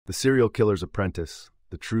The Serial Killer's Apprentice,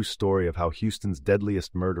 the true story of how Houston's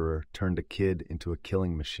deadliest murderer turned a kid into a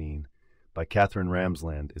killing machine, by Katherine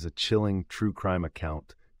Ramsland, is a chilling true crime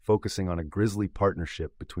account focusing on a grisly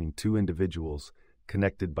partnership between two individuals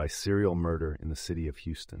connected by serial murder in the city of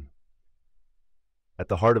Houston. At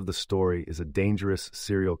the heart of the story is a dangerous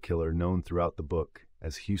serial killer known throughout the book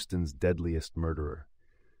as Houston's deadliest murderer.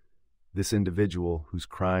 This individual, whose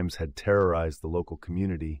crimes had terrorized the local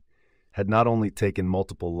community, had not only taken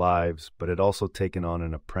multiple lives, but had also taken on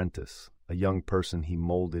an apprentice, a young person he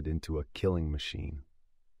molded into a killing machine.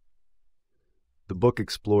 The book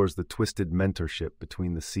explores the twisted mentorship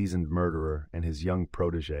between the seasoned murderer and his young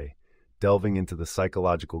protege, delving into the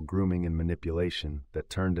psychological grooming and manipulation that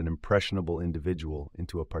turned an impressionable individual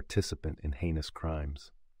into a participant in heinous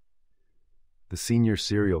crimes. The senior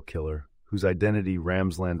serial killer, whose identity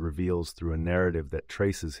Ramsland reveals through a narrative that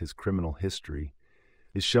traces his criminal history,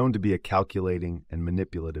 is shown to be a calculating and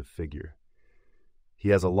manipulative figure. He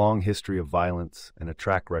has a long history of violence and a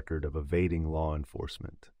track record of evading law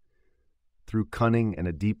enforcement. Through cunning and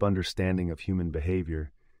a deep understanding of human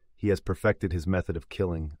behavior, he has perfected his method of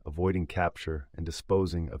killing, avoiding capture, and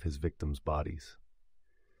disposing of his victims' bodies.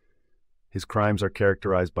 His crimes are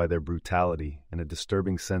characterized by their brutality and a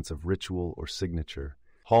disturbing sense of ritual or signature,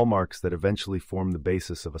 hallmarks that eventually form the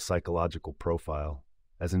basis of a psychological profile,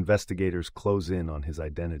 as investigators close in on his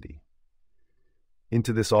identity.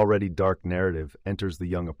 Into this already dark narrative enters the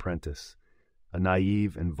young apprentice, a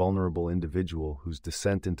naive and vulnerable individual whose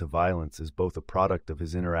descent into violence is both a product of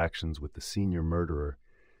his interactions with the senior murderer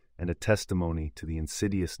and a testimony to the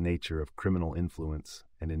insidious nature of criminal influence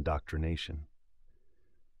and indoctrination.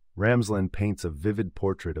 Ramsland paints a vivid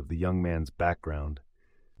portrait of the young man's background,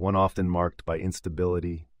 one often marked by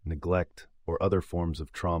instability, neglect, or other forms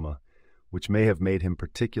of trauma, which may have made him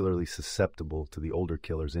particularly susceptible to the older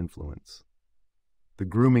killer's influence. The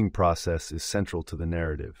grooming process is central to the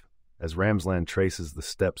narrative, as Ramsland traces the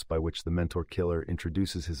steps by which the mentor killer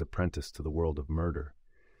introduces his apprentice to the world of murder.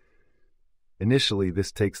 Initially,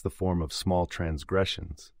 this takes the form of small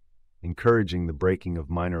transgressions, encouraging the breaking of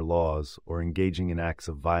minor laws or engaging in acts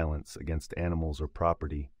of violence against animals or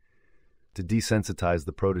property, to desensitize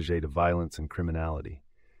the protege to violence and criminality.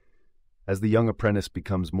 As the young apprentice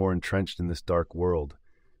becomes more entrenched in this dark world,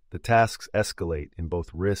 the tasks escalate in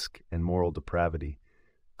both risk and moral depravity,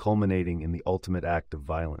 culminating in the ultimate act of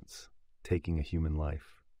violence, taking a human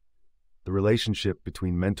life. The relationship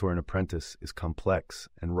between mentor and apprentice is complex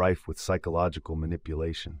and rife with psychological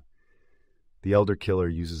manipulation. The elder killer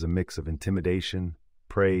uses a mix of intimidation,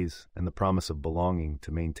 praise, and the promise of belonging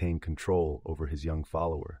to maintain control over his young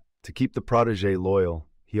follower. To keep the protege loyal,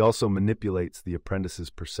 he also manipulates the apprentice's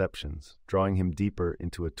perceptions, drawing him deeper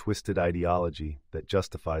into a twisted ideology that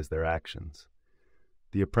justifies their actions.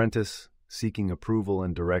 The apprentice, seeking approval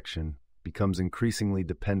and direction, becomes increasingly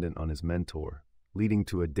dependent on his mentor, leading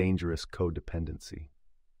to a dangerous codependency.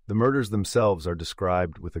 The murders themselves are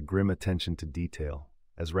described with a grim attention to detail,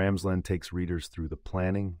 as Ramsland takes readers through the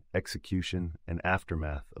planning, execution, and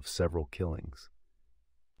aftermath of several killings.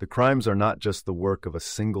 The crimes are not just the work of a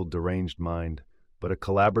single deranged mind, but a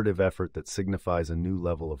collaborative effort that signifies a new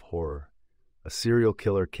level of horror, a serial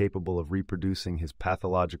killer capable of reproducing his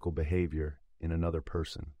pathological behavior in another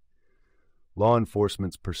person. Law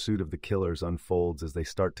enforcement's pursuit of the killers unfolds as they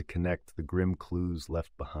start to connect the grim clues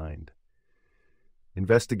left behind.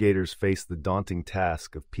 Investigators face the daunting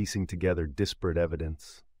task of piecing together disparate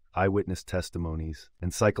evidence, eyewitness testimonies,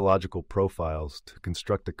 and psychological profiles to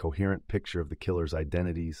construct a coherent picture of the killer's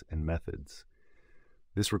identities and methods.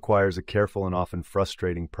 This requires a careful and often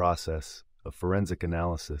frustrating process of forensic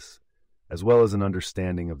analysis, as well as an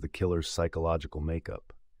understanding of the killer's psychological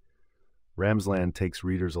makeup. Ramsland takes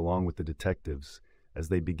readers along with the detectives as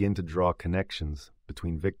they begin to draw connections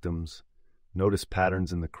between victims, notice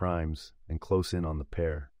patterns in the crimes, and close in on the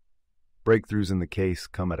pair. Breakthroughs in the case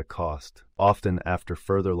come at a cost, often after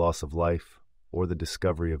further loss of life or the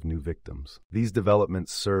discovery of new victims. These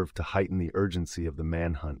developments serve to heighten the urgency of the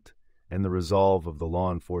manhunt and the resolve of the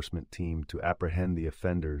law enforcement team to apprehend the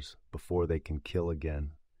offenders before they can kill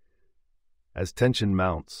again. As tension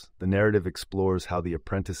mounts, the narrative explores how the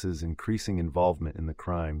apprentice's increasing involvement in the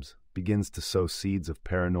crimes begins to sow seeds of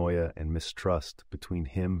paranoia and mistrust between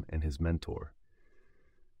him and his mentor.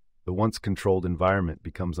 The once controlled environment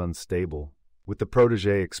becomes unstable, with the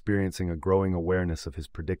protege experiencing a growing awareness of his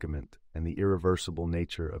predicament and the irreversible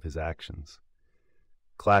nature of his actions.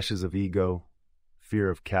 Clashes of ego, fear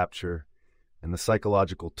of capture, and the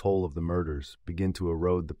psychological toll of the murders begin to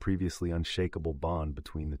erode the previously unshakable bond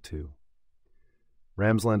between the two.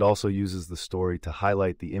 Ramsland also uses the story to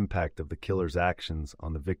highlight the impact of the killer's actions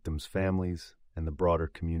on the victims' families and the broader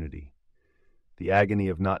community. The agony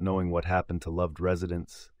of not knowing what happened to loved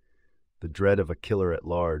residents, the dread of a killer at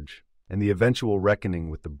large, and the eventual reckoning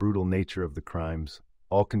with the brutal nature of the crimes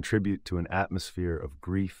all contribute to an atmosphere of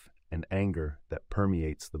grief and anger that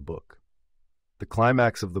permeates the book. The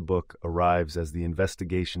climax of the book arrives as the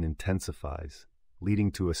investigation intensifies,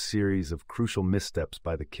 leading to a series of crucial missteps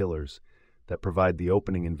by the killers that provide the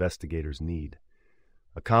opening investigators need.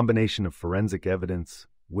 A combination of forensic evidence,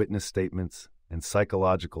 witness statements, and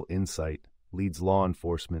psychological insight leads law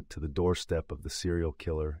enforcement to the doorstep of the serial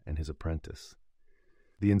killer and his apprentice.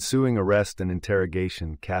 The ensuing arrest and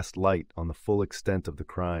interrogation cast light on the full extent of the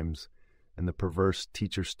crimes and the perverse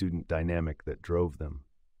teacher-student dynamic that drove them.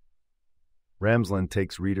 Ramsland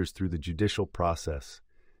takes readers through the judicial process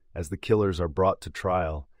as the killers are brought to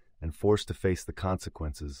trial and forced to face the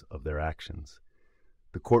consequences of their actions.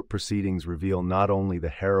 The court proceedings reveal not only the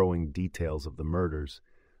harrowing details of the murders,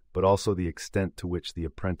 but also the extent to which the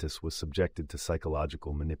apprentice was subjected to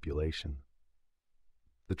psychological manipulation.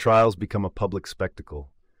 The trials become a public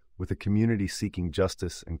spectacle, with the community seeking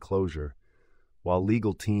justice and closure, while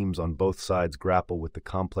legal teams on both sides grapple with the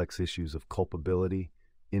complex issues of culpability,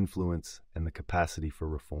 influence, and the capacity for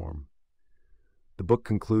reform. The book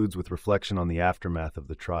concludes with reflection on the aftermath of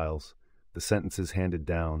the trials, the sentences handed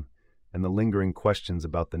down, and the lingering questions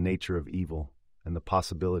about the nature of evil and the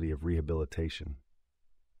possibility of rehabilitation.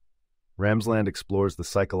 Ramsland explores the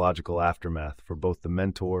psychological aftermath for both the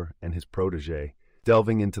mentor and his protege,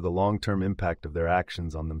 delving into the long-term impact of their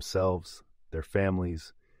actions on themselves, their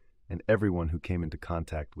families, and everyone who came into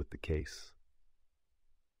contact with the case.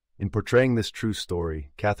 In portraying this true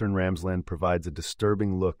story, Katherine Ramsland provides a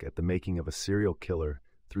disturbing look at the making of a serial killer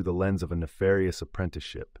through the lens of a nefarious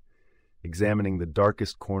apprenticeship, examining the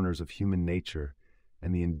darkest corners of human nature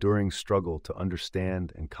and the enduring struggle to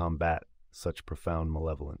understand and combat such profound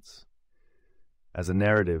malevolence. As a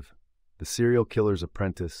narrative, The Serial Killer's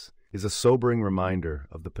Apprentice is a sobering reminder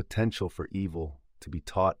of the potential for evil to be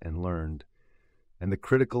taught and learned, and the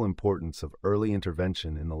critical importance of early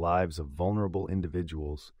intervention in the lives of vulnerable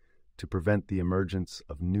individuals to prevent the emergence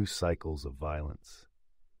of new cycles of violence.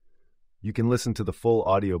 You can listen to the full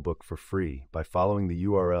audiobook for free by following the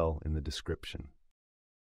URL in the description.